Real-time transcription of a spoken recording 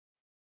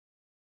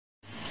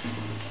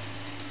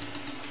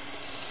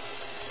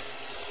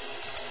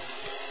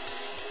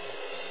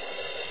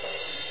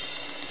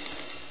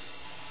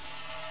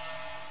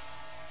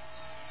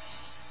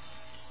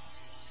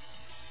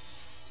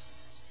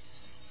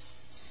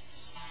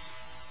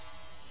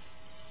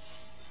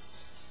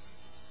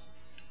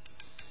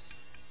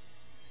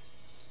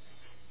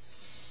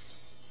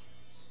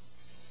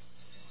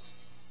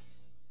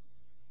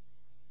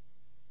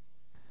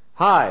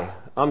Hi,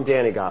 I'm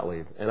Danny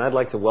Gottlieb, and I'd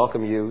like to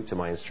welcome you to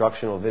my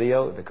instructional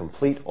video, The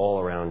Complete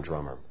All-Around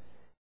Drummer.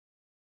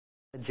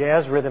 The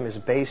jazz rhythm is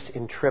based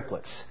in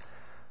triplets.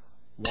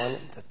 1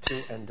 and a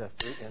 2 and a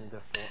 3 and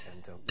a 4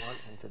 and a 1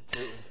 and a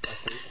 2 and a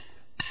 3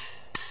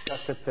 and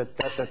a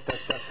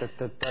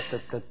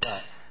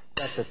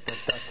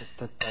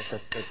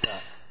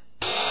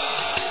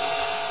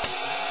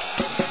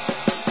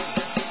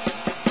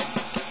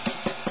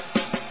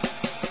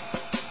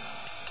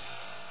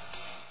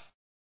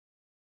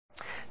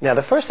Now,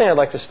 the first thing I'd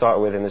like to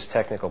start with in this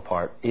technical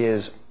part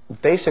is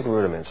basic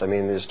rudiments. I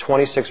mean, there's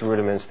 26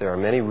 rudiments. There are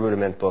many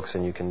rudiment books,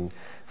 and you can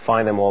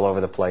find them all over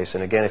the place.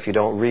 And again, if you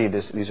don't read,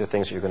 these are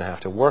things you're going to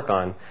have to work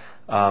on.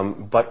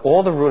 But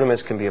all the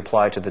rudiments can be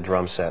applied to the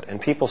drum set.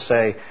 And people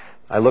say,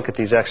 I look at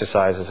these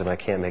exercises and I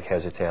can't make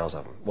heads or tails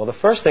of them. Well, the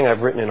first thing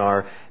I've written in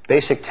our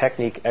basic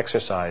technique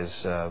exercise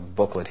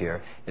booklet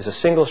here is a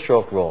single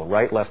stroke roll,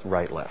 right, left,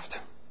 right, left.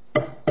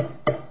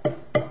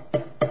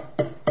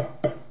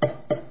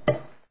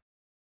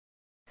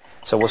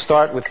 So we'll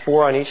start with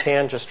 4 on each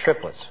hand, just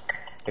triplets.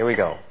 Here we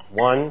go.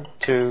 1,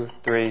 2,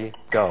 3,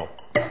 go.